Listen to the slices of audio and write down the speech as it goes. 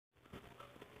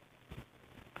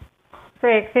So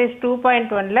exercise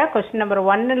 2.1ல question number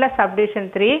 1ல் subdivision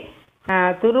 3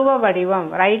 துருவ வடிவம்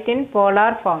ரைட் இன்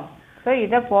போலார் ஃபார்ம். ஸோ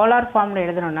இதை போலார் ஃபார்மில்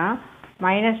எழுதணும்னா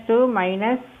 -2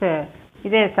 மைனஸ்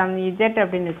இதே சம் இஜெட்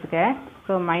அப்படின்னு வச்சுக்க.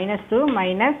 So -2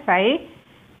 minus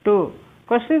I2.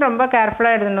 கொஸ்டின் ரொம்ப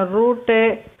கேர்ஃபுல்லாக எழுதணும்.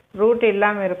 ரூட்டு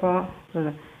இல்லாமல் இருக்கும்.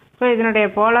 ஸோ இதனுடைய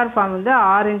போலார் ஃபார்ம் வந்து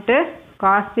r into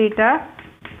cos theta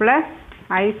plus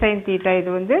I sine theta. இது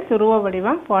வந்து துருவ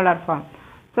வடிவம் போலார் ஃபார்ம்.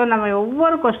 ஸோ நம்ம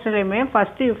ஒவ்வொரு கொஸ்டின்லையுமே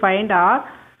first you find R,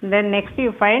 then next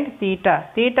you find theta.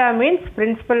 Theta means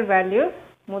principal value,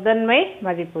 முதன்மை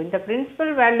மதிப்பு. இந்த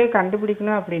பிரின்சிபல் வேல்யூ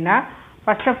கண்டுபிடிக்கணும் அப்படின்னா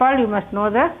first of all you must know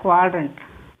the quadrant.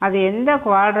 அது எந்த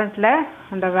குவாட்ரண்ட்டில்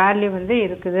அந்த வேல்யூ வந்து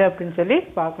இருக்குது அப்படின்னு சொல்லி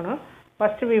பார்க்கணும்.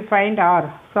 First we find R.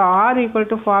 So R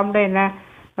equal to ஃபார்ம்ல என்ன,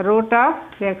 root of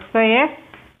x²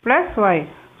 plus Y.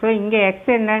 So இங்கே எக்ஸ்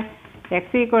என்ன,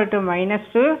 X equal to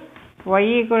 -2, y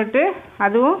equal to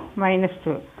அதுவும்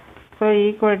 -2. So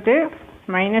equal to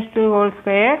 -2 whole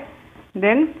square,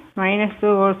 then -2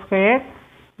 whole square,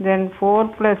 தென் 4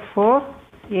 + 4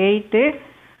 8.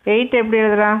 8 எப்படி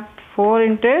எழுதலாம், 4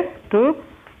 × 2.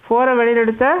 4 வெளியில்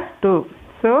எடுத்தா 2.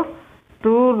 ஸோ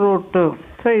 2√2.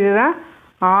 ஸோ இதுதான்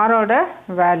ஆரோட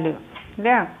வேல்யூ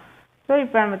இல்லையா. ஸோ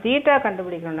இப்போ நம்ம தீட்டா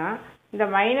கண்டுபிடிக்கணும்னா இந்த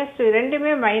 -2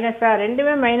 ரெண்டுமே மைனஸா,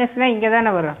 ரெண்டுமே மைனஸ்னால் இங்கே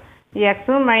தானே வரும்.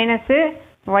 எக்ஸும் மைனஸு,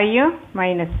 ஒய்யும்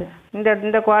மைனஸு.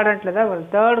 இந்த குவாட்ரண்ட்டில் தான் வரும்,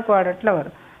 தேர்ட் குவாட்ரண்ட்டில்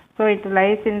வரும். So it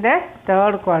lies in the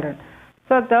third quadrant.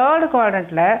 So third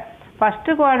குவாட்ரண்ட்டில்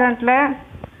ஃபஸ்ட்டு குவாட்ரண்ட்டில்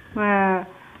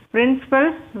பிரின்சிபல்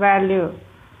வேல்யூ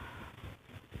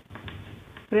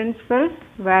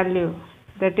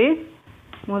தட் இஸ்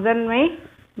முதன்மை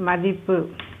மதிப்பு.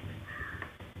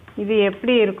 இது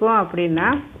எப்படி இருக்கும் அப்படின்னா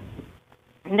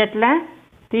இந்த இடத்துல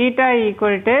theta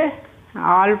equal to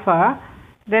alpha,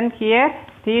 then here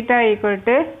theta equal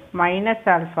to minus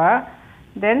alpha,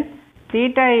 then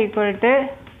theta equal to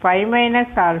pi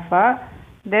minus alpha,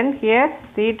 then here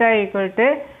theta equal to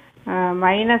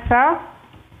minus of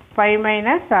pi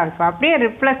minus alpha. அப்படியே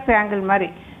ரிப்ளஸ் angle மாதிரி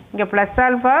இங்கே plus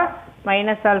alpha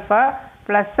minus alpha,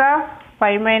 plus of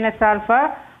pi minus alpha,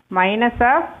 minus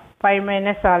of pi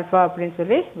minus alpha அப்படின்னு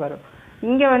சொல்லி வரும்.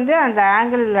 இங்கே வந்து அந்த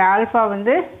angle alpha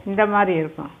வந்து இந்த மாதிரி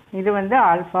இருக்கும். இது வந்து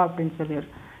ஆல்ஃபா அப்படின்னு சொல்லி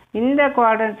வரும். இந்த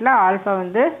குவாட்ரண்ட்டில் ஆல்ஃபா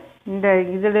வந்து இந்த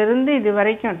இதிலிருந்து இது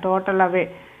வரைக்கும் டோட்டலாக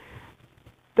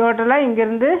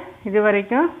இங்கேருந்து இது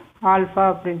வரைக்கும் ஆல்ஃபா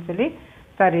அப்படின்னு சொல்லி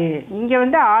சரி. இங்கே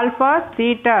வந்து ஆல்ஃபா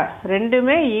தீட்டா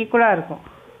ரெண்டுமே ஈக்குவலாக இருக்கும்.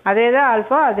 அதே தான்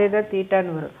ஆல்ஃபா, அதே தான்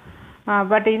தீட்டான்னு வரும்.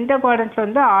 பட் இந்த குவாட்ரண்ட்டில்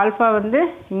வந்து ஆல்ஃபா வந்து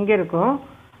இங்கே இருக்கும்.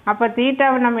 அப்போ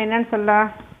தீட்டாவை நம்ம என்னன்னு சொல்லலாம்,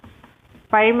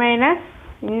 பை மைனஸ்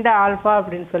இந்த ஆல்ஃபா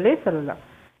அப்படின்னு சொல்லி சொல்லலாம்.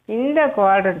 இந்த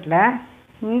குவாட்ரண்ட்டில்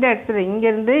இந்த இடத்துல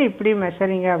இங்கேருந்து இப்படி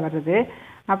மெஷரிங்காக வருது.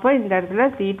 அப்போ இந்த இடத்துல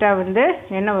தீட்டா வந்து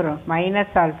என்ன வரும்,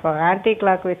 மைனஸ் ஆல்ஃபா. ஆன்டி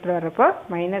கிளாக் வைஸில் வர்றப்போ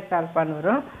மைனஸ் ஆல்ஃபான்னு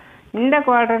வரும். இந்த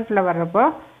குவாட்ரண்ட்டில் வர்றப்போ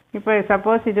இப்போ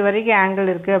சப்போஸ் இது வரைக்கும்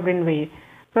ஆங்கிள் இருக்குது அப்படின்னு வை.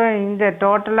 ஸோ இந்த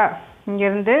டோட்டலாக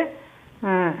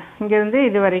இங்கேருந்து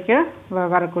இது வரைக்கும்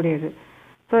வரக்கூடியது.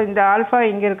 ஸோ இந்த ஆல்ஃபா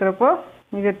இங்கே இருக்கிறப்போ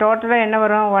இது டோட்டலாக என்ன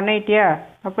வரும், 180.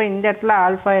 அப்போ இந்த இடத்துல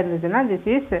ஆல்ஃபா இருந்ததுன்னா திஸ்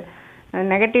இஸ்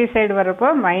நெகட்டிவ் சைடு வர்றப்போ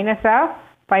minus of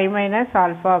by minus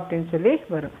alpha அப்படின்னு சொல்லி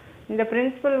வரும். இந்த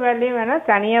பிரின்சிபல் வேல்யூ வேணால்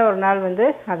தனியாக ஒரு நாள் வந்து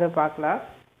அதை பார்க்கலாம்.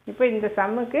 இப்போ இந்த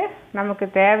சம்முக்கு நமக்கு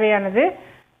தேவையானது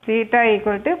theta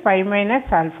equal to by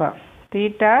minus alpha.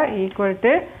 Theta equal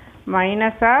to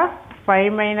minus of by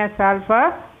minus alpha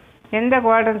எந்த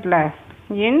குவாட்ரண்ட்டில்,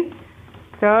 இன்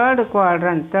தேர்டு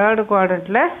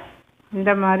குவாட்ரண்ட்டில்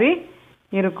இந்த மாதிரி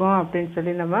இருக்கும் அப்படின்னு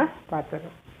சொல்லி நம்ம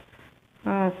பார்த்துறோம்.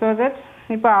 ஸோ தட்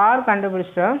இப்போ ஆர்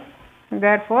கண்டுபிடிச்சிட்டோம்.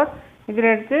 தேர்ஃபோர்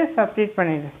இதில் எடுத்து சப்ஸ்டிட்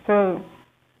பண்ணிடு. ஸோ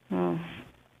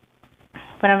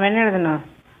இப்போ நம்ம என்ன எழுதணும்,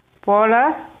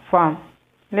 போலார் ஃபார்ம்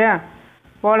இல்லையா.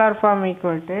 Polar form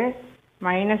equal to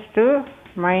 -2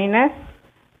 minus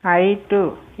I2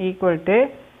 equal to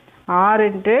R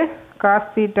into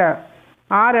cos theta.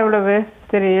 R எவ்வளவு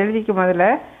சரி எழுதிக்க. முதல்ல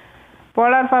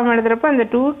போலார் ஃபார்ம் எழுதுகிறப்போ அந்த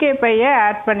 2k பையை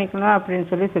ஆட் பண்ணிக்கணும் அப்படின்னு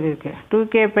சொல்லியிருக்கு.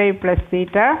 2k pi plus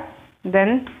theta.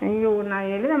 தென் இங்கே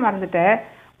நான் எழுத மறந்துட்டேன்,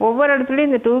 ஒவ்வொரு இடத்துலையும்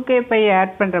இந்த 2k பை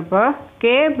ஆட் பண்ணுறப்போ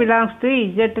k பிலாங்ஸ் டு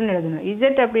இஜெட்டுன்னு எழுதணும்.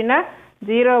 இஜெட் அப்படின்னா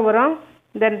 0 வரும்,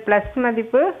 தென் ப்ளஸ்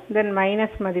மதிப்பு, தென்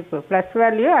மைனஸ் மதிப்பு, plus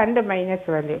value and minus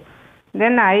value.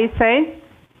 Then I sign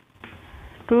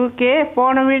 2k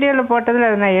போன வீடியோவில் போட்டதில்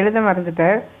அதை நான் எழுத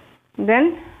மறந்துட்டேன். தென்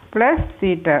ப்ளஸ்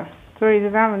தீட்டா. ஸோ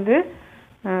இதுதான் வந்து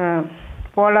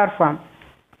polar form.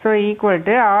 So equal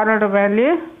to ஆரோட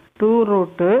value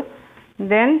 2√2,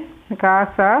 then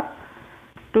cos of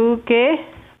 2k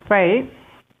by.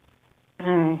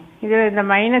 இதில் இந்த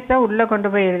மைனஸை உள்ளே கொண்டு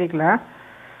போய் எழுதிக்கலாம்.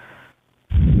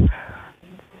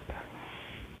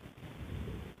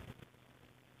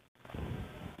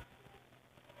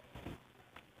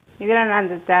 இதில் நான்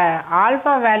அந்த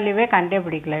ஆல்ஃபா வேல்யூவே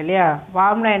கண்டுபிடிக்கல இல்லையா.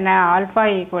 ஃபார்முலா என்ன, alpha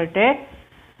equal to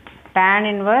tan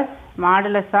inverse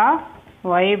modulus of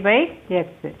Y by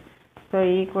X. So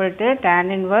equal to tan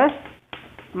inverse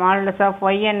modulus of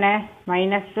Y என்ன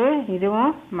 -2,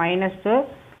 இதுவும் -2,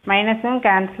 மைனஸும்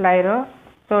கேன்சல் ஆயிரும்.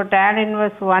 ஸோ tan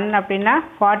இன்வர்ஸ் 1 அப்படின்னா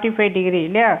 45 டிகிரி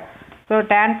இல்லையா. ஸோ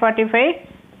tan 45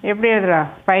 எப்படி எழுதுறா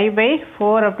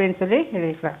 5/4 அப்படின்னு சொல்லி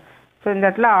எழுதிக்கலாம். ஸோ இந்த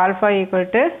இடத்துல ஆல்ஃபா ஈக்குவல்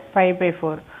டு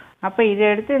 5/4. அப்போ இதை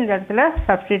எடுத்து இந்த இடத்துல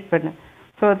சப்ஸ்டியூட் பண்ணு.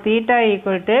 So theta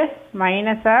equal to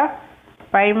minus of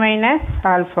 5 minus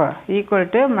alpha equal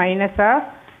to minus of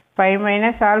 5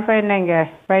 minus alpha என்னங்க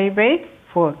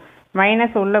 5/4.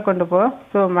 மைனஸ் உள்ளே கொண்டு போ.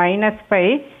 ஸோ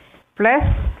 -5 ப்ளஸ்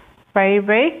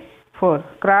 5/4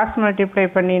 கிராஸ் மல்டிப்ளை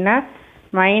பண்ணினா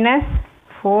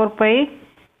 -4π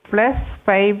plus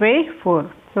 5/4.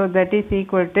 So that is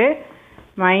equal to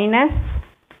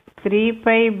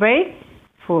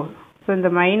 -3π/4. So இந்த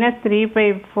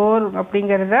 -3/4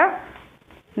 அப்படிங்கிறதா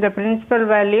இந்த பிரின்சிபல்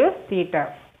வேல்யூ தீட்டா.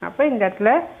 அப்போ இந்த இடத்துல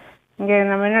இங்கே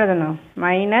நம்ம என்ன எழுதணும்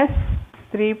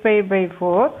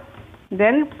 -3π/4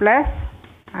 தென் plus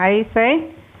I sin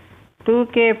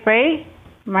 2kπ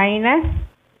minus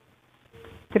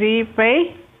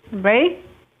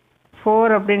 3π/4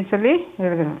 அப்படின்னு சொல்லி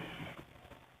எழுதணும்.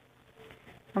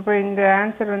 அப்போ இந்த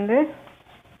ஆன்சர் வந்து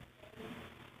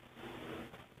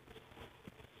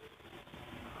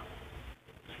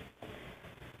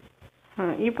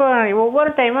இப்போ ஒவ்வொரு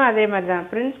டைமும் அதே மாதிரி தான்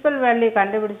பிரின்சிபல் வேல்யூ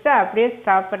கண்டுபிடிச்சா அப்படியே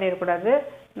ஸ்டாப் பண்ணிடக்கூடாது.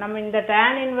 நம்ம இந்த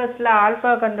tan இன்வர்ஸில்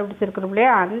ஆல்ஃபா கண்டுபிடிச்சிருக்கிறோம்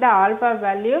இல்லையா, அந்த alpha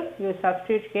value you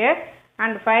substitute here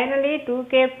and finally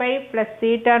 2kπ plus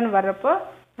தீட்டான்னு வர்றப்போ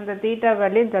அந்த தீட்டா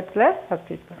வேல்யூ இந்த இடத்துல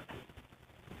சப்ஸ்டியூட் பண்ணும்.